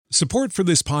Support for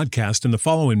this podcast and the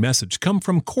following message come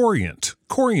from Corient.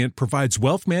 Corient provides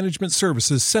wealth management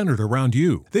services centered around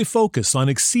you. They focus on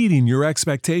exceeding your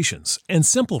expectations and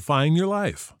simplifying your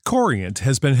life. Corient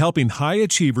has been helping high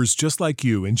achievers just like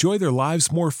you enjoy their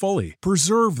lives more fully,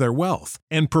 preserve their wealth,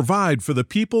 and provide for the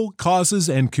people, causes,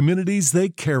 and communities they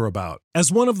care about. As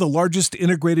one of the largest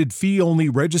integrated fee-only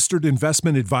registered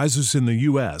investment advisors in the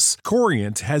U.S.,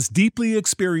 Corient has deeply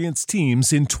experienced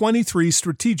teams in 23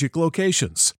 strategic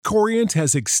locations. Corient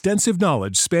has extensive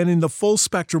knowledge spanning the full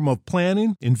spectrum of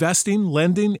planning, investing,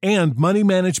 lending, and money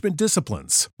management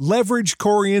disciplines. Leverage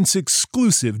Corient's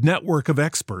exclusive network of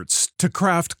experts to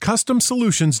craft custom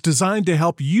solutions designed to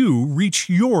help you reach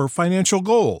your financial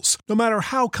goals, no matter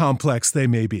how complex they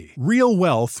may be. Real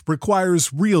wealth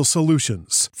requires real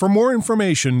solutions. For more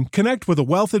information, connect with a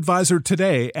wealth advisor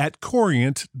today at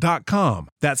Corient.com.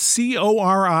 That's Corient.com.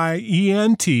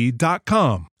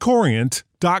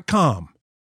 Corient.com.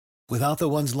 Without the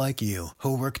ones like you,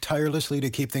 who work tirelessly to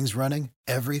keep things running,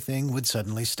 everything would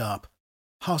suddenly stop.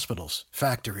 Hospitals,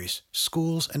 factories,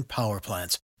 schools, and power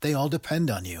plants, they all depend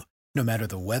on you. No matter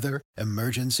the weather,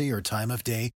 emergency, or time of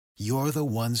day, you're the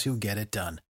ones who get it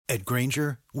done. At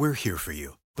Grainger, we're here for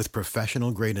you with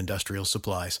professional-grade industrial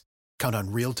supplies. Count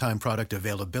on real-time product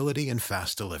availability and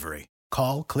fast delivery.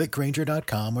 Call, click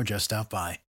Grainger.com, or just stop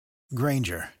by.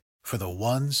 Grainger, for the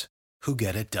ones who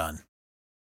get it done.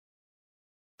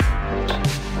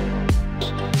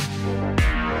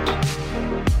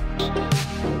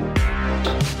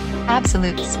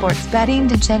 Absolute sports betting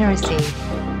degeneracy.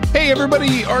 Hey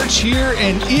everybody, Arch here,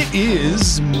 and it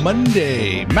is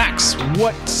Monday. Max,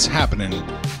 what's happening?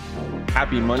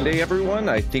 Happy Monday, everyone.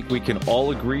 I think we can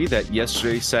all agree that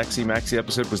yesterday's Saxy Maxi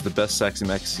episode was the best Saxy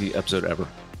Maxi episode ever.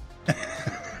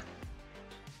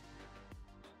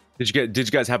 Did you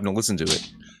guys happen to listen to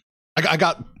it? I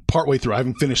got partway through. I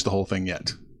haven't finished the whole thing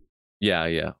yet.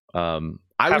 Yeah. I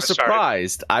was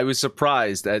surprised. I was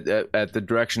surprised at the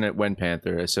direction it went,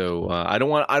 Panther. So I don't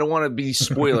want to be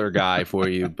spoiler guy for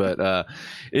you, but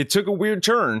it took a weird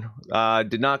turn.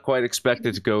 Did not quite expect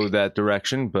it to go that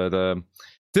direction, but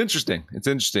it's interesting.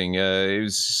 It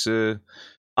was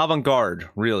avant-garde,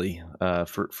 really,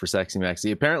 for Saxy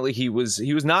Maxi. Apparently, he was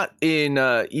not in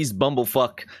East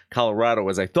Bumblefuck, Colorado,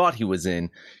 as I thought he was in.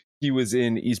 He was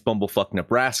in East Bumblefuck,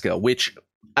 Nebraska, which,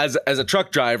 as a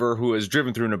truck driver who has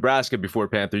driven through Nebraska before,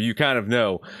 Panther, you kind of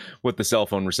know what the cell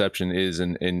phone reception is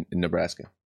in Nebraska.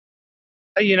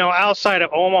 You know, outside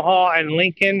of Omaha and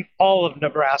Lincoln, all of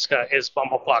Nebraska is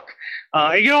Bumblefuck.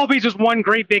 It can all be just one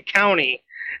great big county.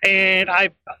 And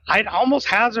I'd almost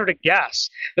hazard a guess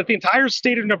that the entire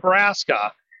state of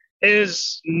Nebraska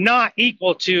is not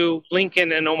equal to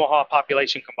Lincoln and Omaha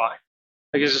population combined.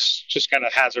 I guess just kind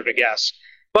of hazard a guess.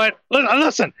 But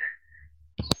listen,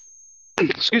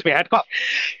 excuse me, I had to cough.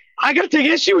 I got to take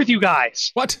issue with you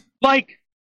guys. What? Like,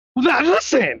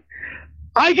 listen,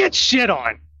 I get shit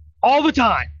on all the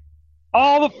time,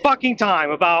 all the fucking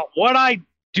time about what I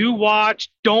do watch,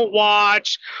 don't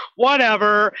watch,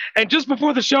 whatever. And just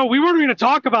before the show, we weren't going to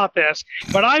talk about this,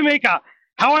 but I make a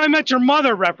How I Met Your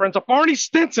Mother reference, a Barney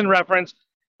Stinson reference.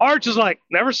 Arch is like,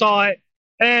 never saw it.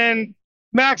 And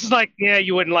Max is like, yeah,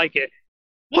 you wouldn't like it.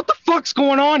 What the fuck's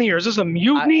going on here? Is this a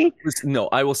mutiny?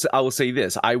 I will say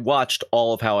this. I watched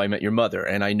all of How I Met Your Mother,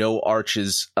 and I know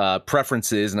Arch's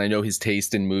preferences, and I know his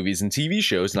taste in movies and TV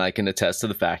shows, and I can attest to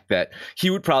the fact that he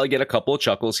would probably get a couple of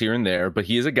chuckles here and there, but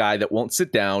he is a guy that won't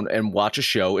sit down and watch a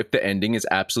show if the ending is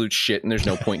absolute shit and there's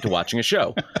no point to watching a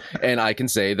show. And I can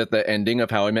say that the ending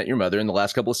of How I Met Your Mother in the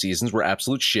last couple of seasons were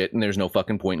absolute shit, and there's no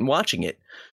fucking point in watching it.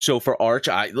 So for Arch,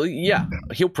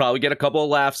 he'll probably get a couple of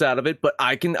laughs out of it, but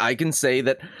I can say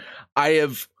that I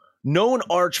have known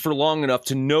Arch for long enough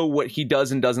to know what he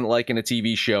does and doesn't like in a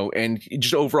TV show, and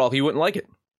just overall, he wouldn't like it.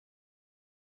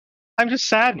 I'm just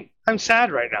saddened. I'm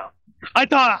sad right now.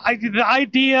 The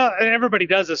idea, and everybody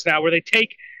does this now, where they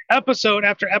take episode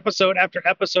after episode after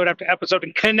episode after episode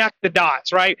and connect the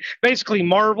dots, right? Basically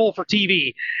Marvel for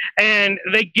TV. And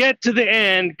they get to the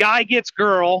end, guy gets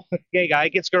girl, gay guy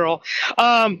gets girl.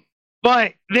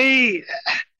 But they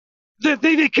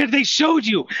showed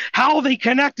you how they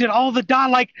connected all the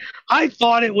dots. Like, I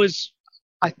thought it was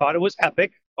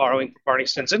epic, borrowing from Barney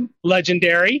Stinson,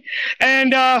 legendary.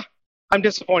 And I'm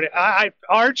disappointed.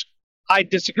 Arch, I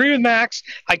disagree with Max.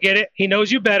 I get it. He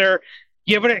knows you better.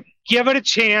 Give it a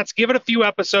chance. Give it a few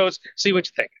episodes. See what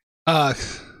you think. A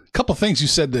couple things you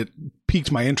said that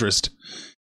piqued my interest.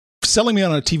 Selling me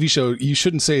on a TV show, you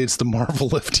shouldn't say it's the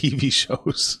Marvel of TV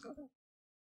shows.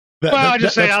 I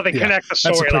just say how they connect the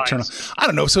storylines. I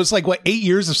don't know. So it's like, what, 8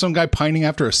 years of some guy pining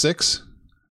after a 6?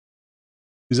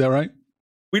 Is that right?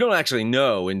 We don't actually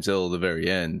know until the very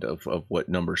end of what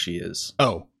number she is.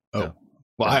 Oh. Yeah.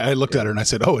 Well, I looked at her and I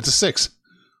said, "Oh, it's a 6."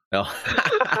 No,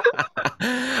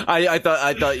 I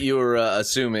thought you were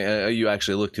assuming you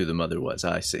actually looked who the mother was.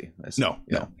 I see. No.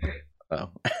 Oh.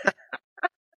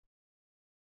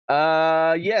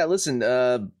 Yeah. Listen.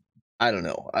 I don't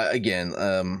know.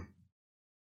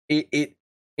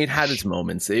 It had its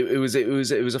moments. It was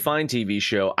a fine TV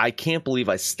show. I can't believe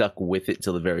I stuck with it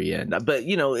till the very end. But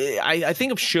I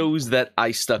think of shows that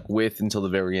I stuck with until the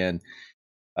very end.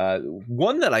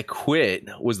 One that I quit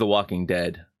was The Walking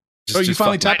Dead. You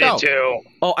finally tapped out? Too.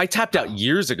 Oh, I tapped out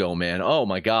years ago, man. Oh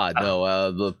my God,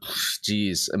 no.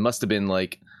 Geez, it must have been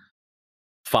like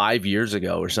 5 years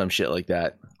ago or some shit like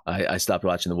that. I stopped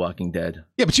watching The Walking Dead.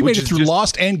 Yeah, but you made it through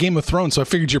Lost and Game of Thrones, so I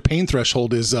figured your pain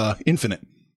threshold is infinite.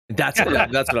 That's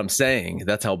what I'm saying.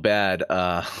 That's how bad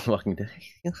Walking Dead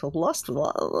lost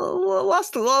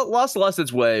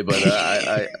its way, but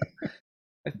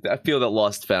I feel that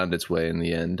Lost found its way in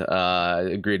the end. I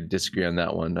agree to disagree on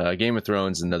that one. Game of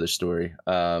Thrones, another story.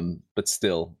 But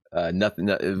still, nothing.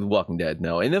 Walking Dead,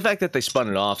 no. And the fact that they spun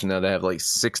it off, they have like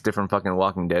 6 different fucking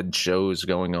Walking Dead shows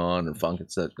going on and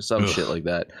some shit like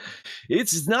that.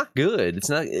 It's not good. It's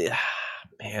not.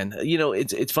 Man,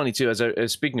 it's funny too.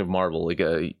 As speaking of Marvel, like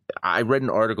I read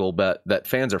an article about that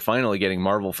fans are finally getting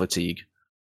Marvel fatigue.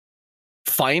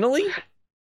 Finally.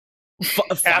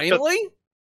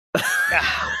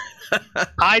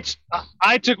 I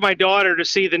took my daughter to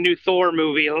see the new Thor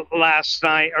movie last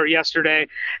night or yesterday,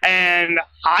 and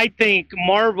I think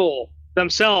Marvel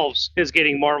themselves is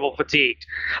getting Marvel fatigued.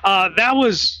 That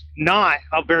was not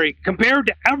compared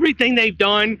to everything they've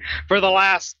done for the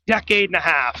last decade and a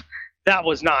half. That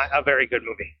was not a very good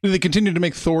movie. Do they continue to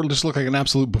make Thor just look like an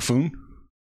absolute buffoon?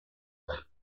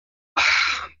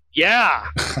 Yeah,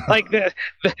 like this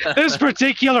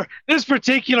particular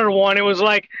one, it was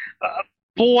like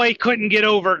boy couldn't get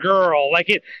over girl. Like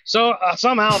it, so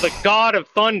somehow the God of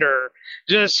Thunder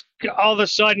just all of a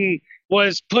sudden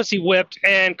was pussy whipped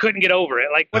and couldn't get over it.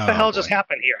 Like what the hell just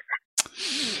happened here?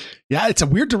 Yeah, it's a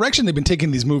weird direction they've been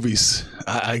taking these movies.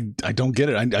 I don't get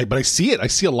it, but I see it. I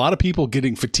see a lot of people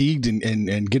getting fatigued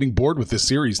and getting bored with this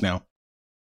series now.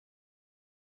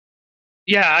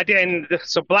 Yeah, and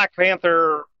so Black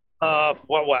Panther,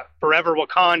 Forever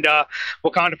Wakanda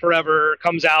Forever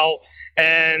comes out,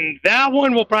 and that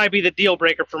one will probably be the deal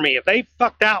breaker for me. If they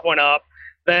fuck that one up,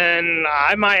 then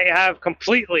I might have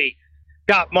completely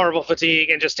got Marvel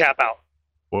fatigue and just tap out.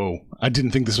 Whoa, I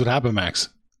didn't think this would happen, Max.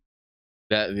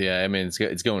 I mean,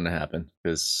 it's going to happen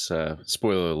because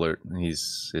spoiler alert,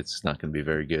 it's not going to be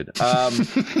very good.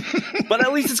 But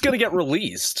at least it's going to get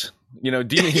released.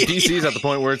 DC's at the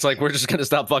point where it's like we're just going to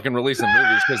stop fucking releasing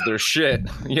movies because they're shit.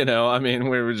 I mean,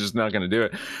 we're just not going to do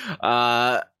it.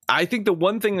 I think the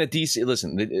one thing that DC,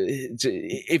 listen,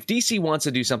 if DC wants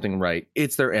to do something right,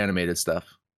 it's their animated stuff.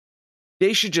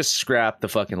 They should just scrap the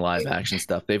fucking live action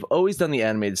stuff. They've always done the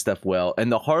animated stuff well,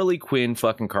 and the Harley Quinn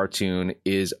fucking cartoon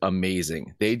is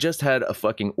amazing. They just had a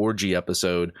fucking orgy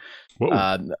episode.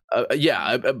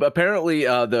 Apparently,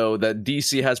 though, that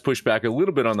DC has pushed back a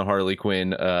little bit on the Harley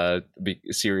Quinn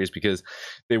series because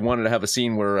they wanted to have a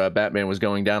scene where Batman was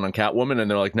going down on Catwoman, and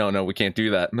they're like, no, we can't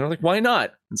do that. And they're like, why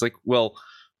not? It's like, well,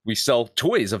 we sell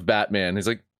toys of Batman. He's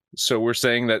like, so we're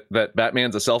saying that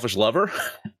Batman's a selfish lover?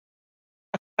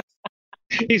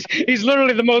 He's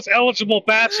literally the most eligible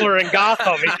bachelor in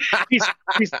Gotham. He's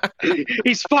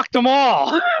fucked them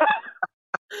all.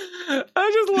 I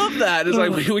just love that. It's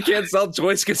like we can't sell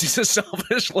toys because he's a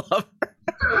selfish lover.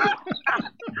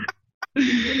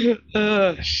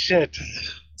 Shit.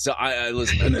 So I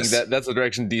listen. I think that's the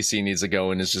direction DC needs to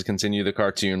go in, is just continue the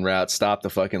cartoon route, stop the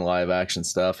fucking live action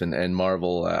stuff, and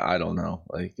Marvel. I don't know,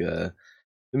 like.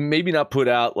 Maybe not put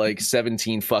out like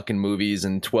 17 fucking movies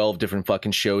and 12 different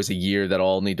fucking shows a year that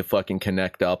all need to fucking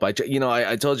connect up. I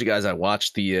told you guys I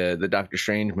watched the Doctor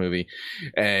Strange movie,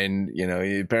 and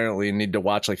you apparently need to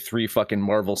watch like 3 fucking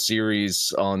Marvel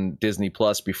series on Disney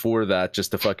Plus before that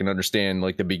just to fucking understand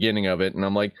like the beginning of it. And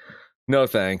I'm like, no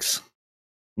thanks.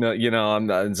 No, I'm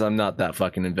not that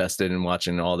fucking invested in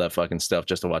watching all that fucking stuff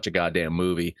just to watch a goddamn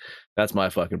movie. That's my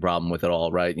fucking problem with it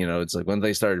all, right? It's like when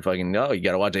they started fucking, no, you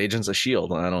got to watch Agents of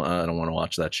S.H.I.E.L.D. I don't want to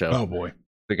watch that show. Oh boy.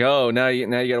 Like, oh, now you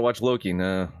got to watch Loki.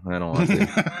 No, I don't want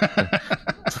to.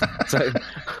 It's like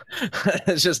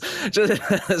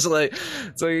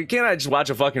can't I just watch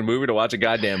a fucking movie to watch a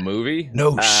goddamn movie?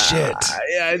 No shit.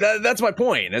 Yeah, that's my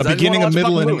point. A beginning, a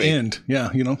middle, and an end. Yeah,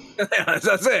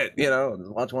 that's it.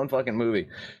 Watch one fucking movie.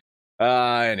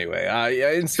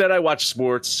 Anyway, instead I watched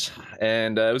sports,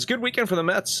 and it was a good weekend for the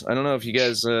Mets. I don't know if you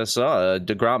guys saw.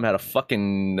 DeGrom had a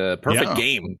fucking perfect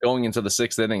game going into the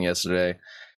 6th inning yesterday.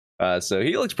 So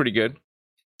he looks pretty good.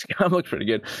 Looks pretty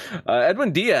good.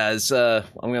 Edwin Diaz, I'm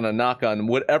going to knock on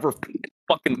whatever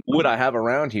fucking wood I have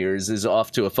around here, is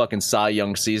off to a fucking Cy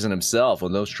Young season himself.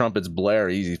 When those trumpets blare,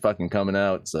 he's fucking coming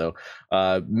out. So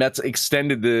Mets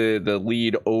extended the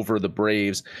lead over the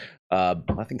Braves. I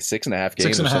think 6.5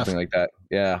 games or something like that.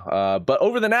 Yeah. But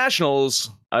over the Nationals,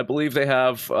 I believe they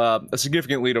have a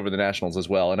significant lead over the Nationals as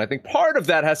well. And I think part of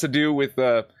that has to do with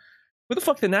what the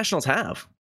fuck the Nationals have.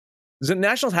 Does the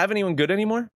Nationals have anyone good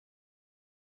anymore?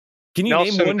 Can you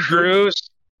name one? Cruz.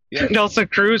 Yeah. Nelson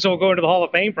Cruz will go into the Hall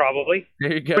of Fame probably.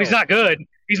 There you go. But he's not good.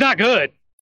 He's not good.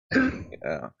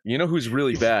 Yeah. You know who's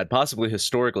really bad, possibly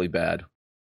historically bad?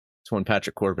 It's one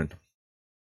Patrick Corbin.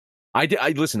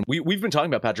 I listen. We've been talking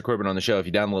about Patrick Corbin on the show. If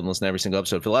you download and listen to every single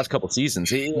episode for the last couple of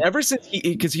seasons, ever since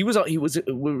because he was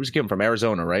where was he came from?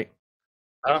 Arizona, right?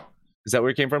 Is that where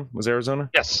he came from? Was Arizona?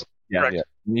 Yes. Yeah. Yeah.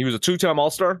 He was a 2-time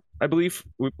All-Star, I believe,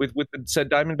 with the said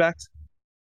Diamondbacks.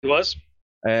 He was.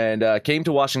 And came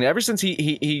to Washington. Ever since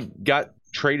he got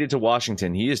traded to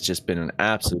Washington, he has just been an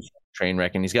absolute train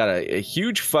wreck. And he's got a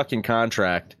huge fucking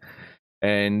contract.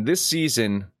 And this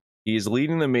season, he is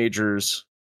leading the majors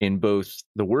in both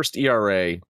the worst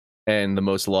ERA and the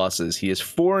most losses. He is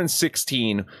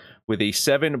 4-16 with a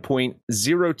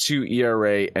 7.02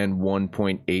 ERA and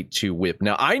 1.82 WHIP.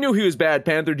 Now, I knew he was bad,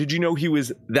 Panther. Did you know he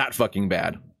was that fucking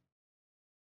bad?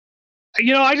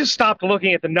 You know, I just stopped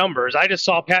looking at the numbers. I just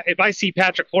saw if I see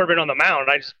Patrick Corbin on the mound,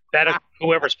 I just bet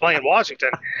whoever's playing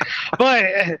Washington. But,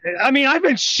 I mean, I've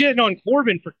been shitting on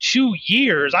Corbin for 2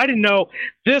 years. I didn't know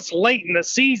this late in the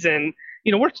season.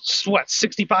 You know, we're,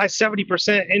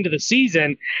 65-70% into the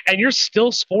season, and you're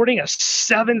still sporting a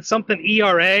 7-something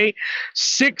ERA,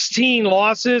 16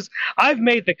 losses. I've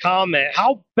made the comment,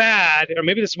 how bad, or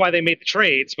maybe this is why they made the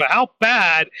trades, but how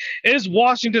bad is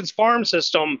Washington's farm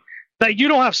system that you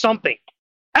don't have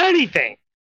anything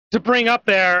to bring up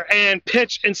there and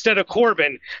pitch instead of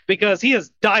Corbin, because he is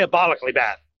diabolically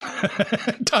bad.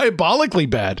 Diabolically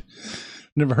bad.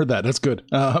 Never heard that. That's good.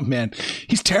 Man,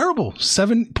 he's terrible.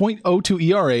 7.02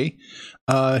 ERA.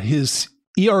 His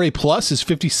ERA plus is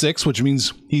 56, which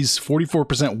means he's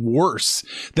 44% worse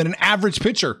than an average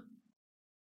pitcher.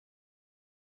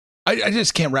 I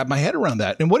just can't wrap my head around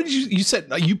that. And what did you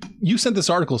said? You sent this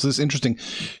article, so this is interesting.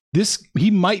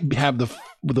 He might have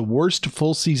the worst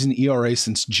full season ERA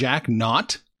since Jack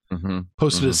Knott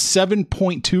posted a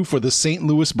 7.2 for the St.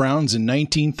 Louis Browns in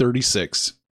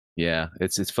 1936. Yeah,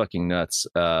 it's fucking nuts.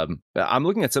 I'm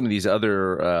looking at some of these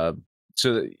other.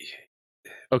 So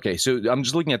I'm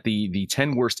just looking at the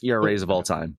 10 worst ERAs of all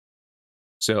time.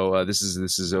 So this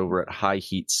is over at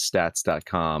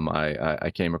highheatstats.com.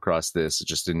 I came across this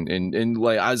just in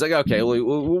like, I was like, okay,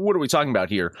 what are we talking about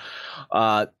here?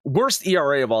 Worst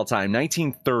ERA of all time,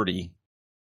 1930.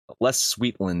 Les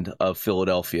Sweetland of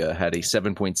Philadelphia had a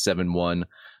 7.71.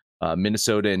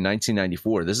 Minnesota in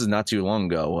 1994. This is not too long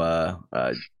ago.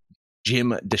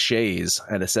 Jim Deshaies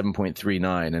had a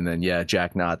 7.39, and then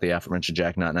Jack Knott, the aforementioned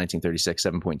Jack Knott, 1936,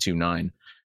 7.29.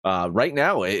 Right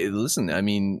now, listen, I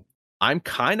mean, I'm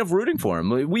kind of rooting for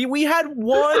him. We had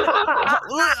one.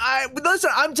 Listen,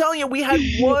 I'm telling you, we had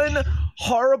one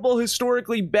horrible,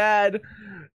 historically bad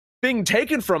thing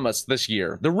taken from us this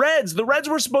year. The Reds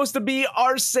were supposed to be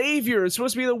our savior. It's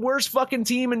supposed to be the worst fucking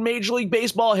team in Major League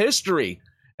Baseball history,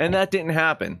 and that didn't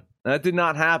happen. That did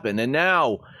not happen. And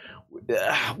now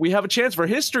we have a chance for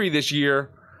history this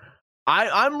year.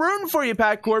 I'm rooting for you,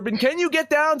 Pat Corbin. Can you get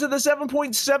down to the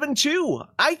 7.72?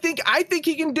 I think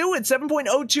he can do it.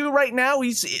 7.02 right now.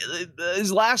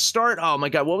 His last start. Oh my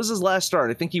God, what was his last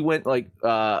start? I think he went like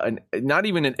not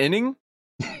even an inning.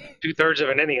 2/3 of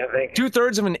an inning, I think.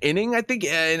 2/3 of an inning, I think.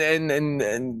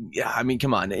 And yeah, I mean,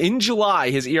 come on. In July,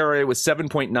 his ERA was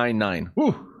 7.99.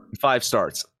 5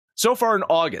 starts. So far in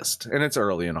August, and it's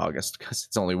early in August because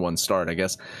it's only one start, I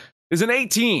guess, is an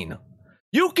 18.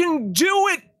 You can do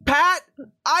it, Pat.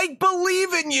 I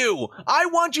believe in you. I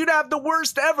want you to have the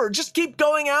worst ever. Just keep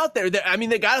going out there. I mean,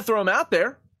 they got to throw him out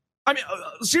there. I mean,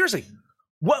 seriously,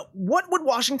 what would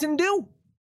Washington do?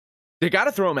 They got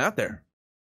to throw him out there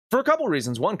for a couple of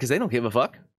reasons. One, because they don't give a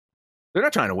fuck. They're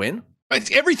not trying to win.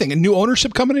 It's everything. And new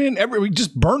ownership coming in. We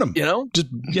just burn them. You know? Just,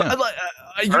 yeah.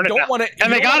 You don't want to.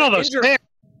 And they got all those picks.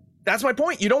 That's my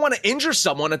point. You don't want to injure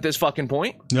someone at this fucking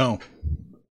point. No.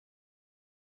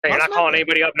 You're not calling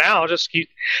anybody up now. Just keep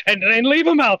and leave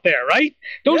him out there, right?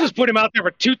 Don't just put him out there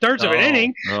for 2/3 of an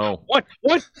inning. No. What?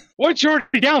 You're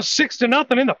already down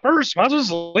 6-0 in the first. Might as well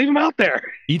just leave him out there.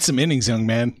 Eat some innings, young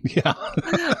man. Yeah.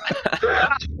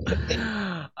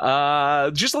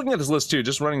 Just looking at this list too,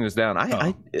 just running this down.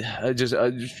 I just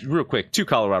real quick. 2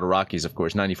 Colorado Rockies, of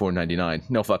course, 94-99.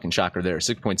 No fucking shocker there.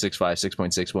 6.65,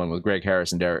 6.61 with Greg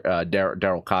Harris and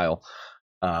Daryl Kyle.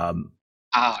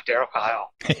 Daryl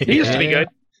Kyle. He used to be good.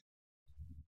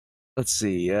 Let's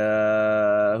see.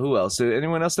 Who else?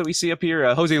 Anyone else that we see up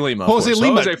here? Jose Lima.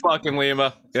 Jose fucking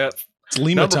Lima. Yep. It's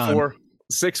Lima Number time. 4,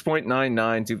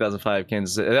 6.99, 2005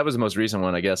 Kansas. That was the most recent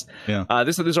one, I guess. Yeah.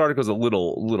 This article is a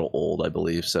little old, I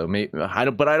believe. So maybe I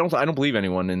don't believe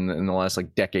anyone in the last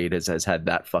like decade has had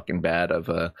that fucking bad of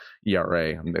a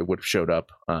ERA. I mean, they would have showed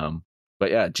up.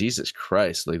 But yeah, Jesus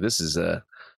Christ, like this is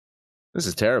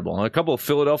terrible. A couple of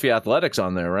Philadelphia Athletics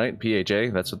on there, right?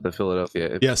 PHA. That's what the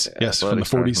Philadelphia. Yes, from the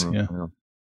 40s. Yeah. Wow.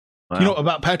 You know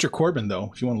about Patrick Corbin, though.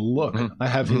 If you want to look, I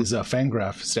have his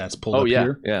Fangraph stats pulled up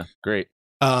here. Yeah, great.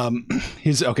 So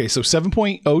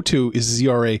 7.02 is his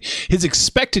ERA. His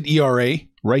expected ERA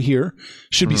right here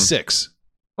should be 6.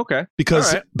 Okay.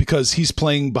 Because he's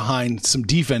playing behind some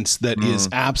defense that is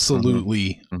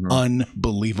absolutely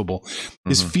unbelievable.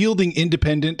 His fielding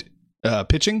independent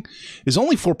pitching is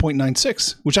only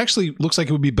 4.96, which actually looks like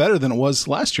it would be better than it was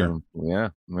last year. Yeah.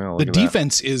 Well, the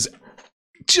defense is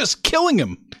just killing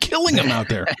him out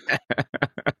there.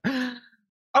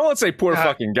 I won't say poor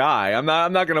fucking guy. I'm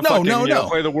not going to play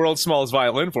the world's smallest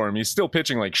violin for him. He's still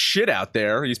pitching like shit out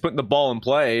there. He's putting the ball in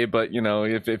play, but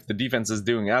if the defense is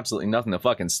doing absolutely nothing to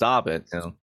fucking stop it,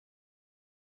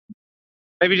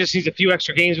 Maybe just needs a few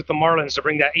extra games with the Marlins to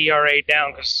bring that ERA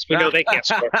down because we know they can't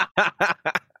score.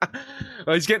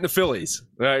 Well, he's getting the Phillies.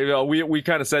 We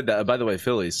kind of said that. By the way,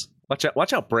 Phillies.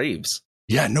 Watch out, Braves.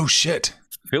 Yeah, no shit.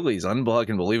 Phillies,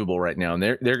 unbelievable right now, and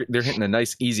they're hitting a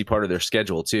nice, easy part of their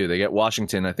schedule too. They get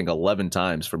Washington, I think, 11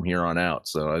 times from here on out,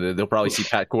 so they'll probably see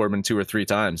Pat Corbin 2 or 3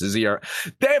 times. The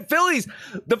Phillies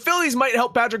might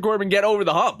help Patrick Corbin get over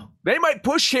the hump. They might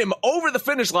push him over the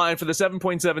finish line for the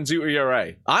 7.72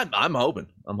 ERA. I'm hoping.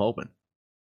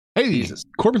 Hey, Jesus.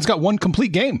 Corbin's got 1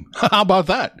 complete game. How about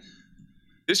that?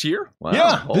 This year? Wow.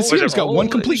 Yeah, this year he's got 1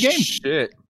 complete game.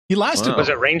 Shit. He lasted. Wow. Was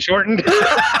it rain shortened?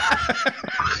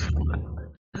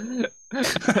 Did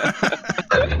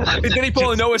he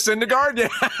pull a Noah Syndergaard?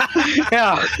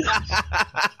 Yeah.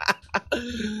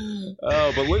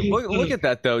 Oh, but look at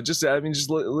that though.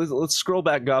 Let's scroll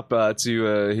back up to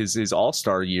his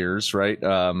All-Star years, right?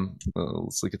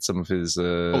 Let's look at some of his.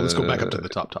 Let's go back up to the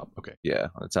top. Okay. Yeah,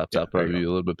 the top probably be a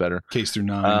little bit better. Case through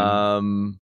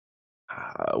 9.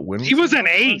 He was an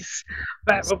ace.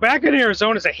 Back in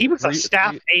Arizona, he was a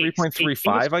staff ace.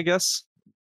 3.35, I guess.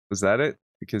 Was that it?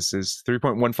 Because his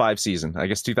 3.15 season, I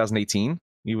guess 2018,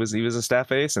 he was a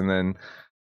staff ace, and then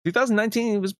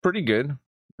 2019 he was pretty good,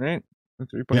 right?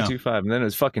 3.25, and then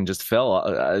it fucking just fell.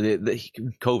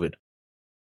 COVID.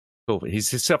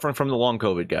 He's suffering from the long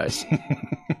COVID, guys.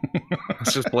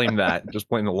 Let's just blame that. Just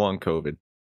blame the long COVID.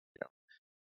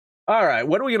 All right,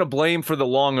 what are we going to blame for the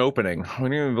long opening? What are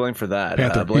we going to blame for that?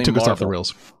 Panther. He took us off the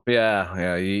rails.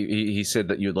 Yeah. He said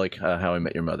that you'd like How I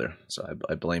Met Your Mother, so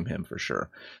I blame him for sure.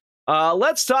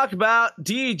 Let's talk about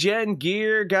D-Gen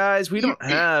gear, guys. We don't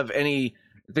have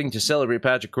anything to celebrate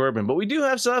Patrick Corbin, but we do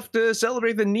have stuff to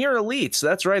celebrate the near elites.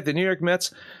 That's right. The New York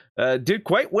Mets did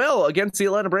quite well against the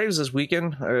Atlanta Braves this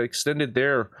weekend, extended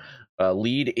their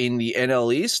lead in the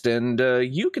NL East, and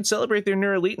you can celebrate their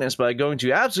near eliteness by going to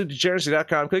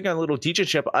absolutedegeneracy.com, click on the little DJ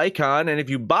Shop icon, and if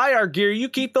you buy our gear, you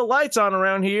keep the lights on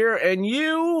around here, and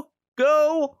you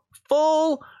go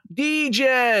full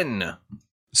D-Gen.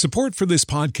 Support for this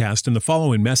podcast and the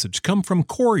following message come from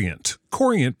Corient.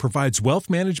 Corient provides wealth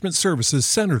management services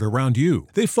centered around you.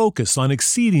 They focus on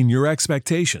exceeding your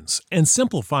expectations and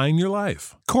simplifying your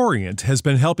life. Corient has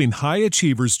been helping high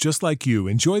achievers just like you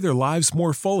enjoy their lives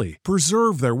more fully,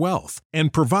 preserve their wealth,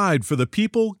 and provide for the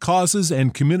people, causes,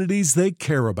 and communities they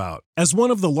care about. As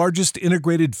one of the largest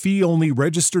integrated fee-only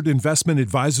registered investment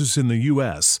advisors in the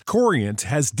U.S., Corient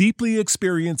has deeply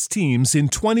experienced teams in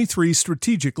 23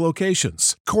 strategic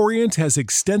locations. Corient has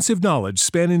extensive knowledge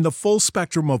spanning the full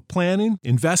spectrum of planning,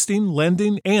 investing,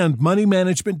 lending, and money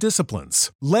management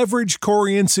disciplines. Leverage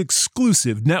Corient's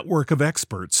exclusive network of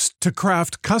experts to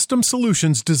craft custom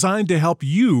solutions designed to help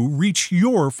you reach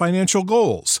your financial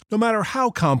goals, no matter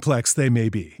how complex they may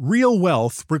be. Real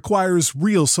wealth requires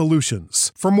real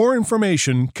solutions. For more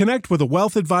information, connect with a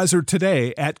wealth advisor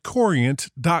today at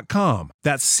Corient.com.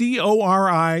 That's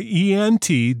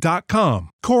Corient.com.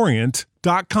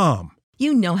 Corient.com.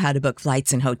 you know how to book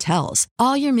flights and hotels.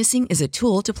 All you're missing is a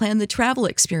tool to plan the travel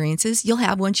experiences you'll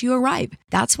have once you arrive.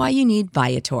 That's why you need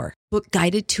Viator. Book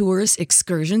guided tours,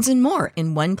 excursions, and more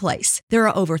in one place. There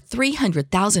are over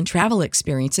 300,000 travel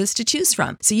experiences to choose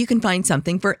from, so you can find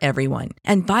something for everyone.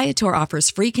 And Viator offers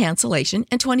free cancellation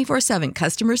and 24/7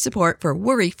 customer support for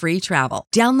worry-free travel.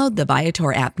 Download the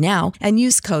Viator app now and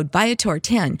use code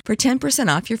Viator10 for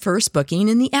 10% off your first booking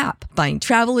in the app. Find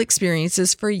travel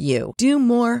experiences for you. Do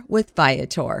more with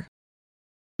Viator.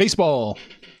 Baseball.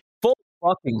 Full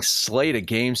fucking slate of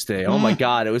games today. Oh my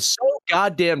God. It was so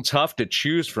goddamn tough to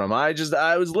choose from. I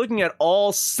was looking at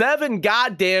all 7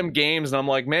 goddamn games and I'm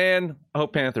like, man, I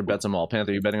hope Panther bets them all.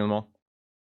 Panther, you betting them all?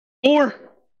 4.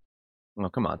 Oh,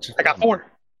 come on. I got 4.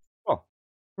 Oh,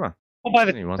 come on. Well, by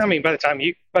the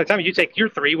time you take your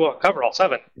 3, we'll cover all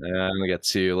 7. Yeah, I'm gonna get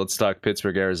 2. Let's talk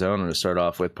Pittsburgh, Arizona to start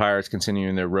off with. Pirates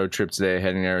continuing their road trip today,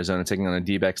 heading to Arizona, taking on a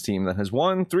D-backs team that has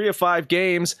won 3 of 5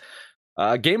 games.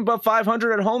 Game above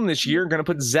 500 at home this year. Going to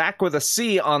put Zach with a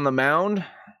C on the mound.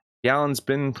 Gallen's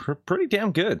been pretty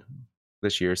damn good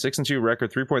this year. 6-2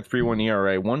 record, 3.31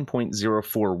 ERA,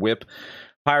 1.04 WHIP.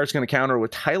 Pirates going to counter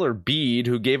with Tyler Beede,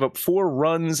 who gave up 4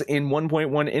 runs in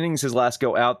 1.1 innings his last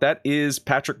go out. That is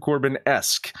Patrick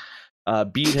Corbin-esque.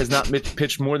 Beede has not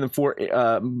pitched more than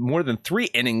 3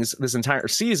 innings this entire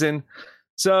season.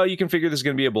 So you can figure this is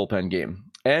going to be a bullpen game.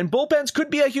 And bullpens could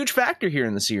be a huge factor here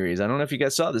in the series. I don't know if you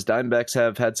guys saw this. Diamondbacks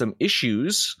have had some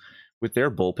issues with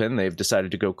their bullpen. They've decided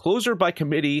to go closer by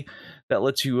committee. That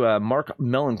led to Mark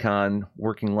Melancon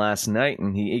working last night.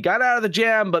 And he got out of the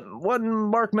jam, but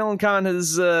Mark Melancon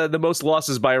has the most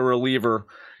losses by a reliever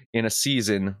in a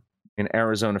season in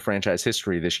Arizona franchise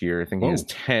history this year. I think he has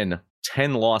 10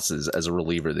 losses as a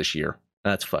reliever this year.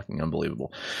 That's fucking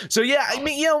unbelievable. So, yeah, I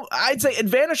mean, I'd say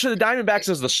advantage to the Diamondbacks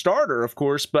as the starter, of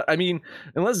course. But, I mean,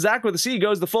 unless Zach with a C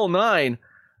goes the full 9,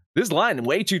 this line is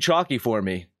way too chalky for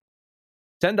me.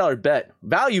 $10 bet,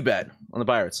 value bet on the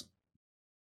Pirates.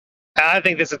 I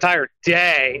think this entire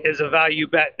day is a value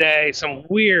bet day. Some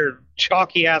weird,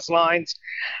 chalky-ass lines.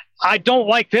 I don't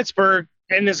like Pittsburgh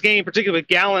in this game, particularly with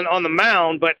Gallen on the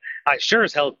mound, but I sure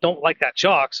as hell don't like that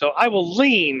chalk. So I will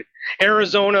lean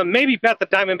Arizona, maybe bet the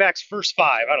Diamondbacks first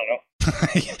 5. I don't know.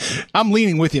 I'm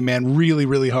leaning with you, man, really,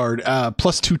 really hard.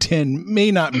 Plus 210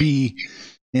 may not be...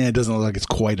 Yeah, it doesn't look like it's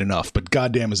quite enough, but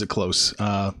goddamn is it close.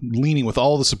 Leaning with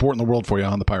all the support in the world for you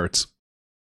on the Pirates.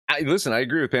 Listen, I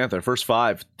agree with Panther. First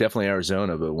 5, definitely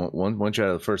Arizona, but once you're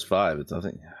out of the first 5, it's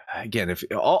nothing. Again, if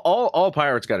all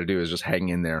Pirates got to do is just hang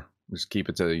in there, just keep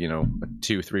it to a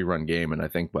 2-3 run game, and I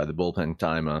think by the bullpen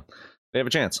time, they have a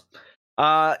chance.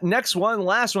 Next one,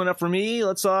 last one up for me.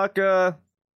 Let's talk San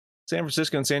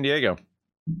Francisco and San Diego.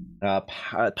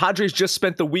 Padres just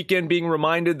spent the weekend being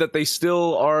reminded that they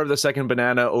still are the second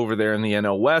banana over there in the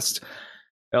NL West.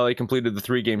 LA completed the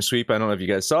 3-game sweep. I don't know if you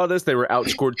guys saw this. They were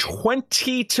outscored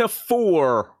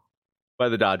 20-4 by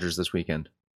the Dodgers this weekend.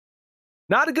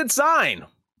 Not a good sign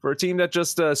for a team that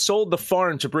just sold the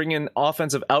farm to bring in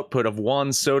offensive output of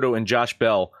Juan Soto and Josh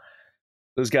Bell.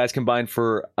 Those guys combined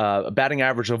for a batting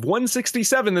average of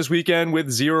 167 this weekend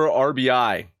with 0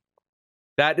 RBI.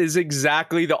 That is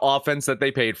exactly the offense that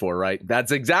they paid for, right?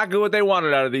 That's exactly what they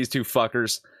wanted out of these two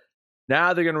fuckers.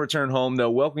 Now they're going to return home, though,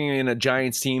 welcoming in a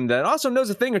Giants team that also knows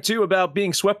a thing or two about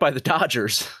being swept by the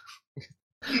Dodgers.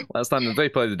 Last time that they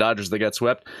played the Dodgers, they got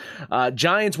swept.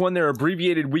 Giants won their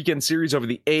abbreviated weekend series over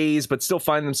the A's, but still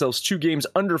find themselves 2 games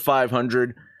under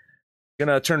 500. Going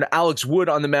to turn to Alex Wood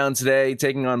on the mound today,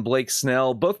 taking on Blake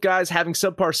Snell. Both guys having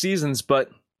subpar seasons, but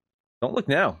don't look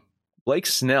now. Blake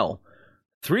Snell,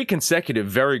 3 consecutive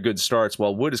very good starts,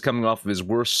 while Wood is coming off of his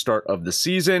worst start of the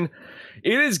season.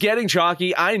 It is getting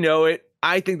chalky. I know it.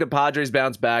 I think the Padres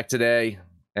bounce back today.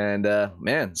 And,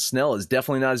 man, Snell is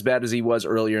definitely not as bad as he was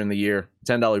earlier in the year.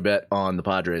 $10 bet on the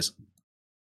Padres.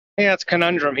 Yeah, it's a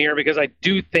conundrum here because I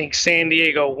do think San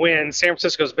Diego wins. San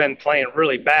Francisco's been playing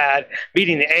really bad.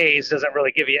 Beating the A's doesn't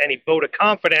really give you any vote of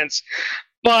confidence.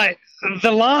 But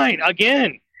the line,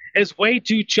 again, is way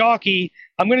too chalky.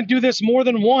 I'm going to do this more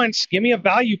than once. Give me a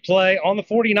value play on the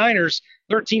 49ers.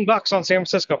 $13 on San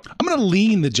Francisco. I'm going to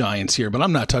lean the Giants here, but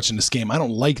I'm not touching this game. I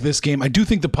don't like this game. I do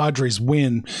think the Padres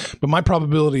win, but my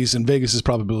probabilities and Vegas's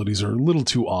probabilities are a little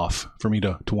too off for me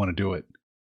to want to do it.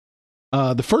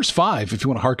 The first 5, if you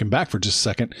want to harken back for just a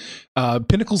second,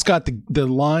 Pinnacle's got the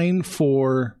line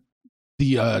for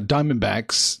the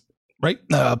Diamondbacks, right?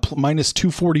 Minus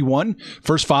 241.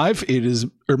 First 5, it is,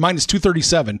 or minus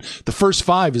 237. The first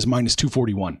 5 is minus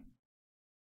 241.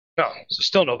 No, so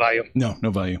still no value. No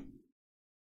value.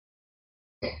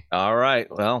 All right.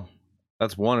 Well,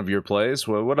 that's one of your plays.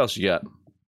 Well, what else you got?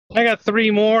 I got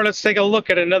three more. Let's take a look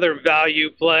at another value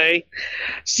play.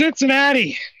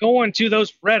 Cincinnati going to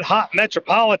those red-hot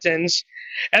Metropolitans,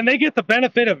 and they get the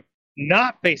benefit of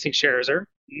not facing Scherzer,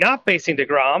 not facing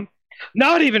DeGrom,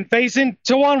 not even facing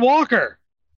Taijuan Walker.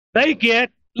 They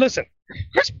get, listen,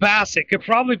 Chris Bassett could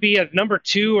probably be a number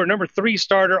 2 or number 3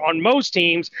 starter on most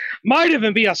teams, might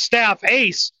even be a staff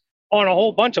ace on a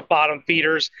whole bunch of bottom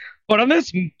feeders. But on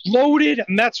this loaded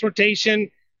Mets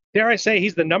rotation, dare I say,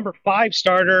 he's the number 5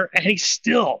 starter, and he's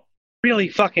still really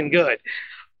fucking good.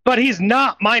 But he's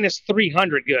not minus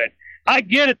 300 good. I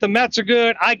get it, the Mets are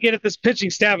good. I get it, this pitching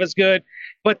staff is good.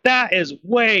 But that is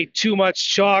way too much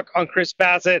chalk on Chris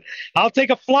Bassett. I'll take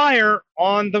a flyer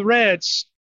on the Reds,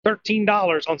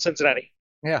 $13 on Cincinnati.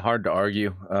 Yeah, hard to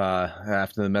argue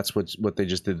after the Mets what they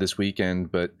just did this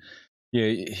weekend. But yeah,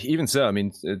 even so, I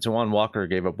mean, Taijuan Walker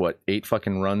gave up 8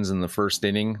 fucking runs in the first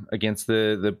inning against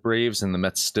the Braves, and the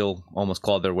Mets still almost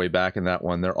clawed their way back in that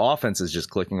one. Their offense is just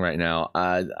clicking right now.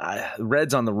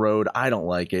 Reds on the road, I don't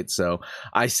like it. So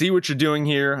I see what you're doing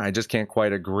here. I just can't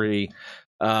quite agree.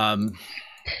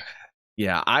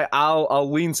 Yeah,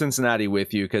 I'll lean Cincinnati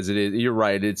with you because you're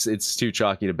right. It's too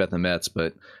chalky to bet the Mets,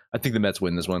 but I think the Mets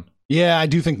win this one. Yeah, I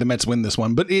do think the Mets win this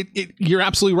one, but you're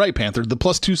absolutely right, Panther. The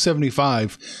plus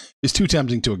 275 is too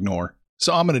tempting to ignore.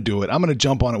 So I'm going to do it. I'm going to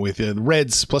jump on it with you. The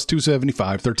Reds plus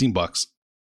 275, $13.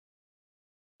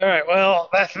 All right, well,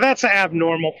 that's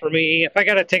abnormal for me. If I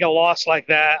got to take a loss like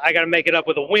that, I got to make it up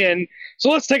with a win. So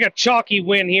let's take a chalky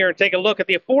win here and take a look at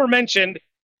the aforementioned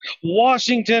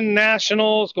Washington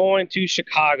Nationals going to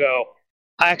Chicago.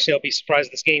 Actually, I'll be surprised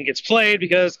if this game gets played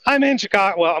because I'm in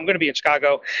Chicago. Well, I'm going to be in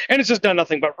Chicago, and it's just done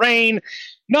nothing but rain.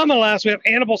 Nonetheless, we have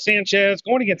Anibal Sanchez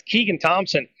going against Keegan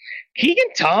Thompson.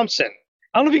 Keegan Thompson,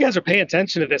 I don't know if you guys are paying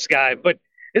attention to this guy, but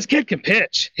this kid can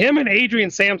pitch. Him and Adrian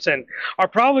Sampson are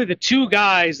probably the 2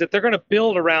 guys that they're going to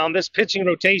build around this pitching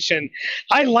rotation.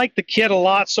 I like the kid a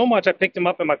lot, so much I picked him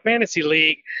up in my fantasy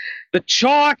league. The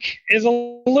chalk is a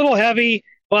little heavy,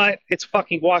 but it's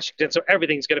fucking Washington, so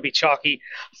everything's going to be chalky.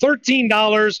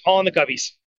 $13 on the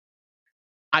Cubbies.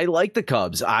 I like the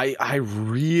Cubs. I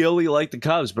really like the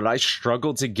Cubs, but I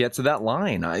struggled to get to that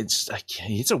line.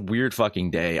 It's a weird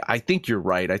fucking day. I think you're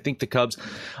right. I think the Cubs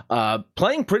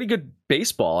playing pretty good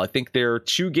baseball. I think they're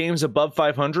 2 games above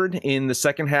 500 in the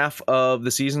second half of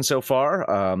the season so far.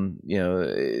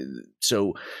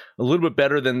 So a little bit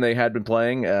better than they had been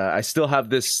playing. I still have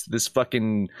this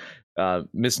fucking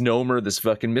misnomer, this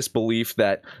fucking misbelief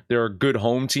that they're a good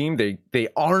home team. They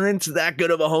aren't that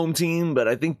good of a home team, but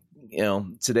I think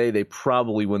today they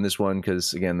probably win this one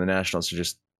because again the Nationals are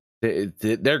just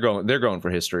they're going for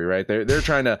history, right? They're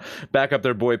trying to back up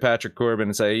their boy Patrick Corbin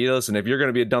and say, listen, if you're going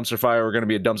to be a dumpster fire, we're going to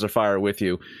be a dumpster fire with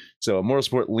you. So Moral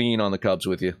Sport lean on the Cubs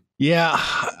with you. Yeah,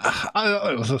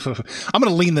 I'm going to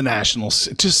lean the Nationals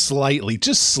just slightly.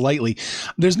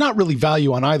 There's not really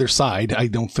value on either side, I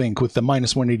don't think, with the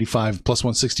minus 185 plus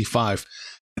 165.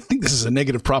 I think this is a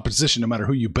negative proposition no matter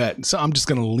who you bet. So I'm just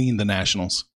going to lean the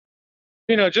Nationals.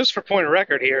 Just for point of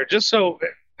record here, just so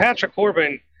Patrick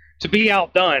Corbin to be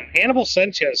outdone, Anibal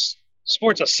Sanchez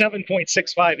sports a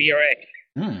 7.65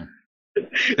 ERA.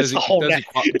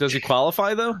 Does he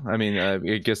qualify though? I mean,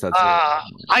 I guess that's.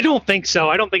 I don't think so.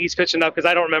 I don't think he's pitching up because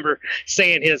I don't remember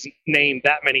saying his name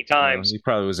that many times. He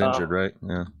probably was injured, right?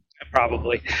 Yeah,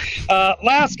 probably.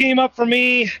 Last game up for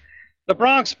me, the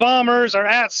Bronx Bombers are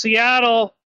at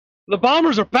Seattle. The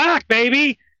Bombers are back,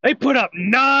 baby. They put up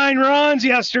 9 runs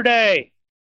yesterday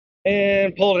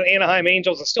and pulled an Anaheim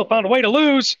Angels and still found a way to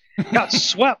lose. Got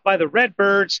swept by the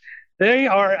Redbirds. They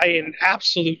are an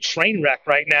absolute train wreck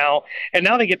right now. And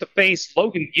now they get to face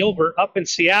Logan Gilbert up in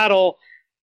Seattle.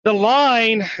 The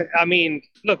line, I mean,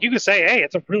 look, you could say, hey,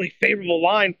 it's a really favorable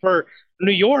line for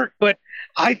New York, but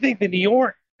I think the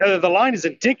the line is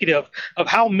indicative of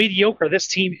how mediocre this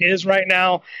team is right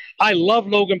now. I love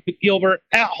Logan Gilbert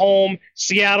at home,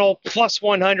 Seattle plus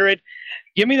 100.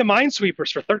 Give me the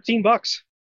Minesweepers for $13.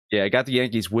 Yeah, I got the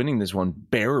Yankees winning this one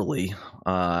barely.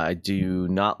 I do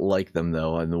not like them,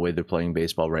 though, and the way they're playing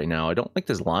baseball right now. I don't like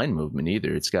this line movement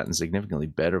either. It's gotten significantly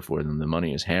better for them. The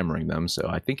money is hammering them. So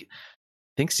I think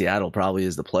Seattle probably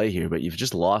is the play here, but you've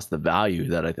just lost the value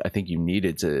that I think you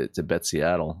needed to bet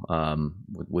Seattle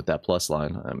with that plus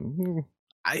line.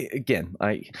 I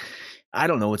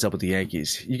don't know what's up with the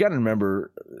Yankees. You got to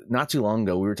remember, not too long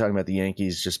ago, we were talking about the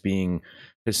Yankees just being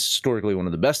historically one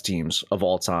of the best teams of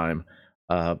all time.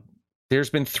 There's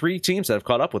been 3 teams that have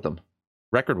caught up with them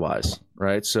record-wise,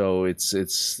 right? So it's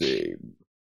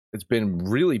been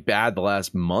really bad the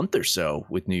last month or so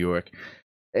with New York.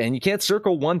 And you can't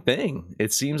circle one thing.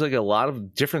 It seems like a lot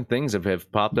of different things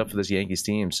have popped up for this Yankees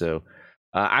team. So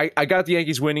I got the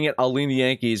Yankees winning it. I'll lean the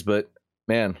Yankees, but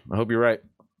man, I hope you're right.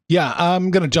 Yeah,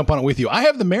 I'm going to jump on it with you. I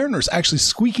have the Mariners actually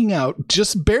squeaking out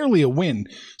just barely a win.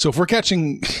 So if we're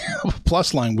catching a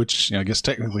plus line, which I guess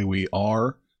technically we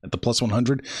are at the plus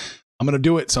 100, I'm going to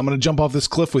do it. So I'm going to jump off this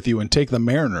cliff with you and take the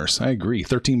Mariners. I agree.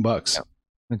 $13. Yeah.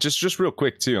 And just real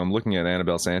quick, too, I'm looking at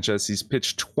Anibal Sanchez. He's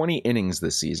pitched 20 innings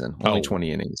this season, only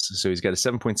 20 innings. So he's got a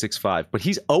 7.65, but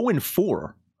he's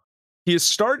 0-4. He has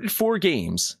started 4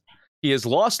 games. He has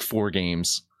lost 4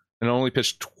 games and only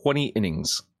pitched 20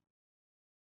 innings.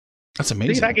 That's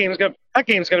amazing. That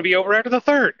game's gonna be over after the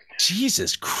third.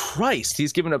 Jesus Christ!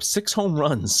 He's given up 6 home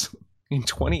runs in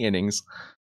 20 innings.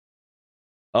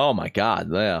 Oh my God!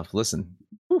 Yeah, listen.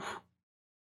 Whew.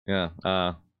 Yeah,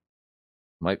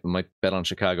 might bet on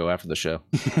Chicago after the show.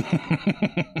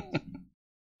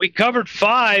 We covered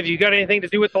 5. You got anything to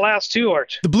do with the last 2,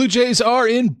 Arch? The Blue Jays are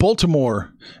in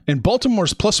Baltimore, and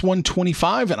Baltimore's plus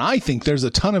 125, and I think there's a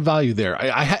ton of value there.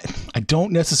 I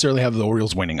don't necessarily have the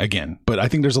Orioles winning again, but I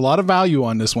think there's a lot of value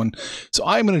on this one. So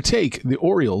I'm going to take the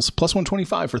Orioles plus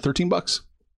 125 for $13.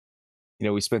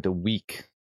 We spent a week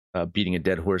beating a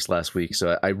dead horse last week,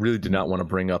 so I really did not want to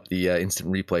bring up the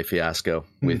instant replay fiasco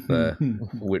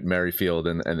with Merrifield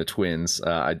and the Twins.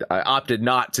 I opted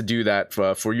not to do that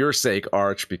for your sake,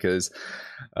 Arch, because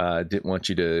I didn't want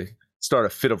you to start a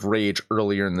fit of rage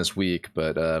earlier in this week.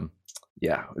 But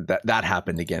yeah, that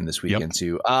happened again this weekend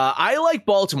too. I like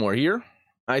Baltimore here.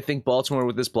 I think Baltimore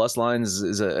with this plus line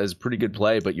is a pretty good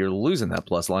play, but you're losing that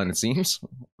plus line, it seems.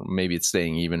 Maybe it's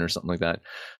staying even or something like that.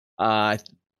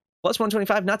 Plus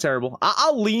 125, not terrible.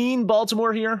 I'll lean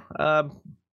Baltimore here.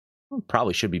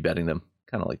 Probably should be betting them.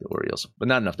 Kind of like the Orioles, but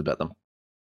not enough to bet them.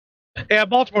 Yeah,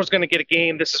 Baltimore's going to get a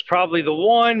game. This is probably the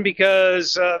one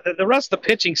because the rest of the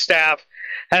pitching staff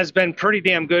has been pretty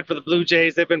damn good for the Blue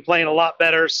Jays. They've been playing a lot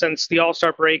better since the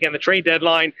All-Star break and the trade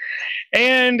deadline.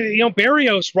 And,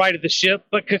 Barrios righted the ship,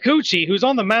 but Kikuchi, who's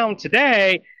on the mound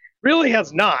today, really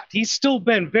has not. He's still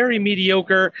been very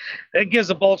mediocre. That gives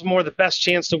the Baltimore the best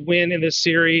chance to win in this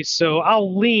series. So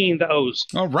I'll lean the O's.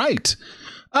 All right.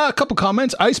 A couple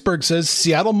comments. Iceberg says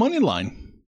Seattle money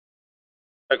line.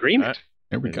 Agreement. Right.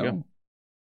 There we go.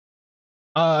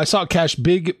 I saw it cash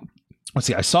big. Let's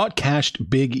see. I saw it cashed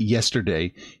big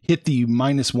yesterday. Hit the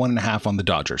minus 1.5 on the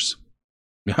Dodgers.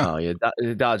 Oh yeah,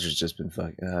 the Dodgers just been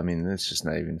fucking. I mean, it's just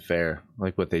not even fair.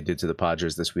 Like what they did to the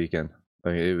Padres this weekend.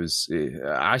 Like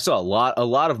I saw a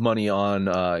lot of money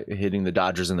on hitting the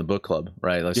Dodgers in the book club,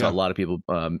 right? I saw a lot of people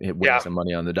win some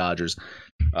money on the Dodgers.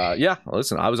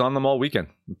 Listen, I was on them all weekend.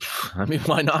 I mean,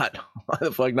 why not? Why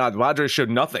the fuck not? The Padres showed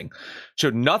nothing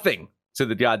to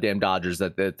the goddamn Dodgers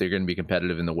that they're going to be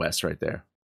competitive in the West right there.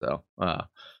 So,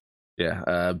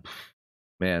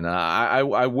 man,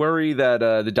 I worry that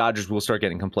the Dodgers will start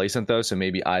getting complacent though, so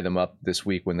maybe eye them up this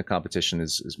week when the competition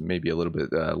is maybe a little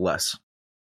bit less.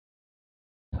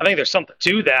 I think there's something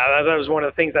to that. That was one of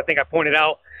the things I think I pointed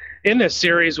out in this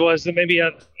series was that maybe,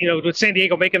 with San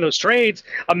Diego making those trades,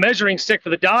 a measuring stick for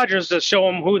the Dodgers to show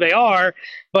them who they are.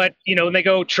 But, when they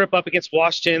go trip up against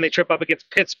Washington, they trip up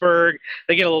against Pittsburgh,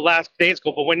 they get a little last day's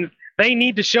goal. But when they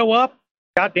need to show up,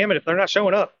 God damn it, if they're not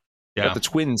showing up. Yeah. Got the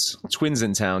Twins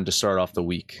in town to start off the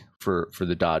week for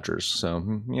the Dodgers. So,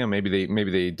 maybe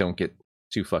they don't get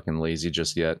too fucking lazy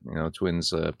just yet.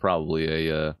 Twins probably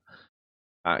a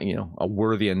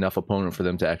worthy enough opponent for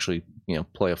them to actually,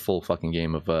 play a full fucking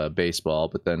game of baseball.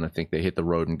 But then I think they hit the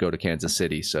road and go to Kansas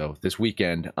City. So this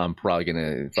weekend, I'm probably going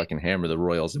to fucking hammer the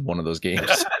Royals in one of those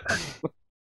games.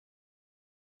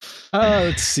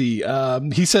 Let's see.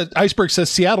 He said, Iceberg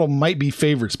says Seattle might be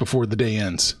favorites before the day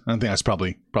ends. I think that's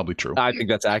probably true. I think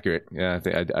that's accurate. Yeah,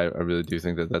 I really do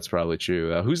think that's probably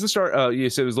true. Who's the start? You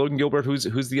said it was Logan Gilbert.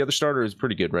 Who's the other starter? Is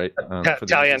pretty good, right?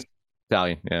 Italian.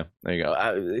 Yeah, there you go.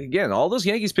 Again, all those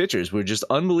Yankees pitchers were just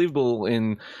unbelievable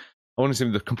in, I want to say,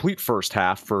 the complete first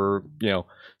half for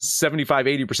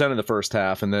 75-80% of the first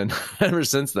half, and then ever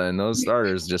since then, those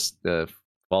starters just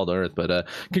fall to earth. But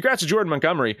congrats to Jordan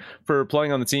Montgomery for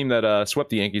playing on the team that swept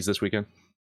the Yankees this weekend.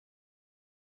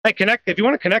 Hey, if you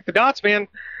want to connect the dots, man.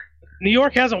 New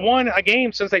York hasn't won a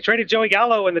game since they traded Joey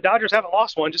Gallo, and the Dodgers haven't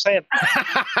lost one. Just saying.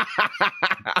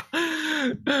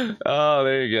 Oh,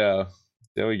 there you go.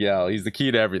 Joey Gallo, he's the key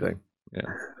to everything. Yeah.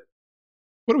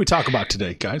 What do we talk about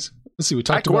today, guys? Let's see. We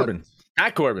talked about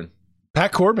Pat Corbin.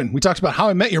 We talked about How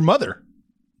I Met Your Mother.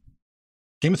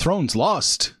 Game of Thrones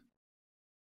lost.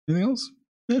 Anything else?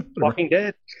 Yeah, Walking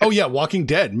Dead. Oh yeah, Walking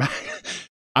Dead.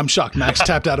 I'm shocked. Max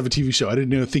tapped out of a TV show. I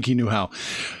didn't think he knew how.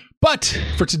 But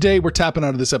for today, we're tapping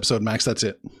out of this episode, Max. That's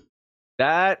it.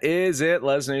 That is it.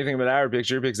 Let us know anything about our picks,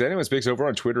 your picks, anyone's picks over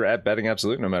on Twitter at Betting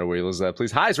Absolute. No matter where you listen to that,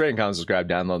 please highest rating, comment, subscribe,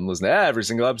 download, and listen to every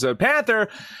single episode. Panther,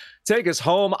 take us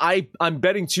home. I'm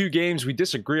betting 2 games. We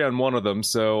disagree on one of them,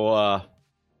 so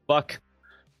fuck.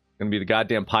 Gonna be the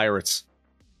goddamn Pirates.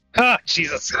 Oh,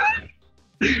 Jesus.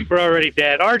 We're already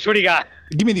dead. Arch, what do you got?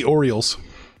 Give me the Orioles.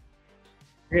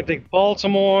 You're gonna take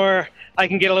Baltimore. I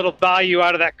can get a little value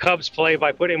out of that Cubs play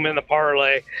by putting them in the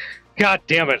parlay. God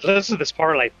damn it. Listen to this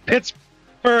parlay.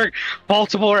 Pittsburgh,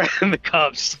 Baltimore, and the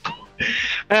Cubs.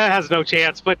 That has no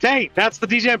chance. But hey, that's the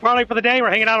DJ parlay for the day.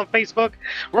 We're hanging out on Facebook.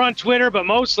 We're on Twitter, but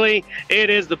mostly it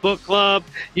is the book club.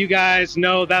 You guys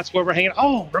know that's where we're hanging.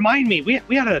 Oh, remind me.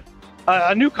 We had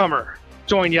a newcomer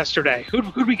join yesterday.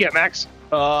 Who'd we get, Max?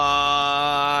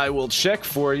 I will check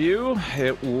for you.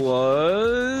 It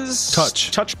was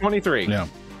Touch 23. Yeah.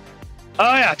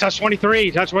 Oh yeah, Touch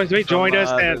 23 joined us,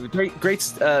 and great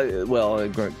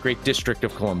District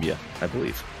of Columbia, I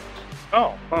believe.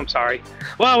 Oh, I'm sorry.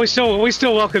 Well, we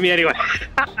still welcome you anyway.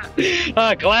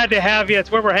 Glad to have you. It's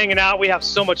where we're hanging out. We have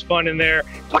so much fun in there.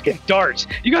 Fucking darts.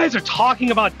 You guys are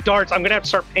talking about darts. I'm gonna have to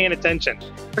start paying attention.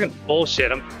 Fucking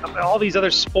bullshit. All these other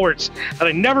sports that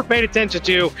I never paid attention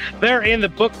to. They're in the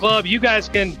book club. You guys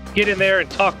can get in there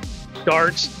and talk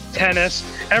darts, tennis,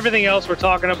 everything else we're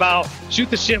talking about. Shoot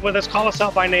the shit with us. Call us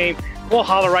out by name. We'll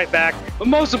holler right back. But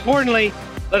most importantly,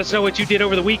 let us know what you did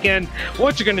over the weekend,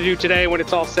 what you're going to do today when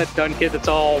it's all set done, kids. It's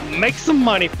all make some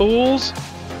money, fools.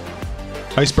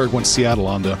 Iceberg wants Seattle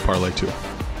on the parlay, too.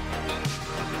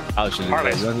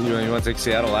 You want to take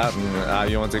Seattle out,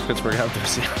 and you want to take Pittsburgh out there,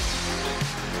 Seattle?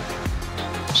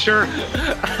 Sure.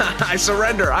 I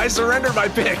surrender my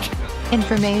pick.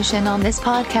 Information on this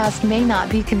podcast may not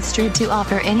be construed to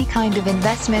offer any kind of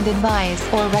investment advice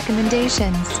or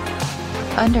recommendations.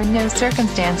 Under no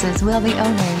circumstances will the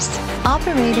owners,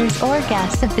 operators, or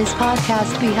guests of this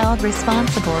podcast be held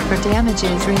responsible for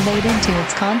damages relating to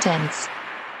its contents.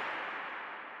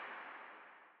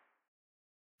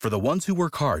 For the ones who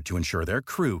work hard to ensure their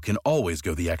crew can always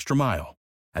go the extra mile,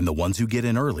 and the ones who get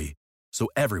in early so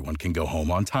everyone can go home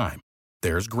on time,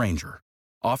 there's Grainger,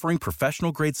 offering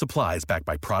professional-grade supplies backed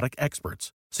by product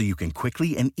experts so you can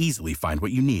quickly and easily find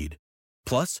what you need.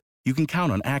 Plus, you can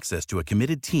count on access to a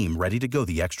committed team ready to go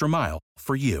the extra mile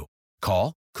for you.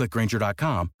 Call, click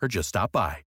Grainger.com, or just stop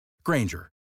by.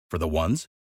 Grainger, for the ones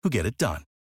who get it done.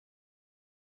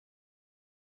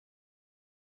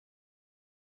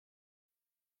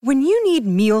 When you need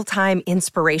mealtime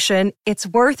inspiration, it's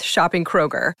worth shopping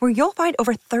Kroger, where you'll find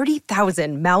over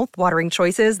 30,000 mouth-watering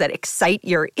choices that excite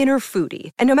your inner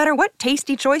foodie. And no matter what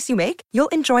tasty choice you make, you'll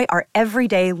enjoy our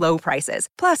everyday low prices,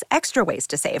 plus extra ways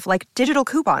to save, like digital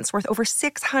coupons worth over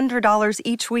 $600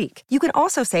 each week. You can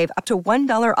also save up to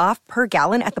 $1 off per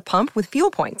gallon at the pump with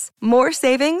fuel points. More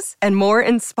savings and more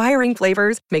inspiring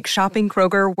flavors make shopping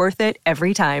Kroger worth it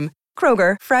every time.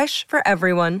 Kroger, fresh for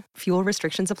everyone. Fuel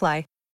restrictions apply.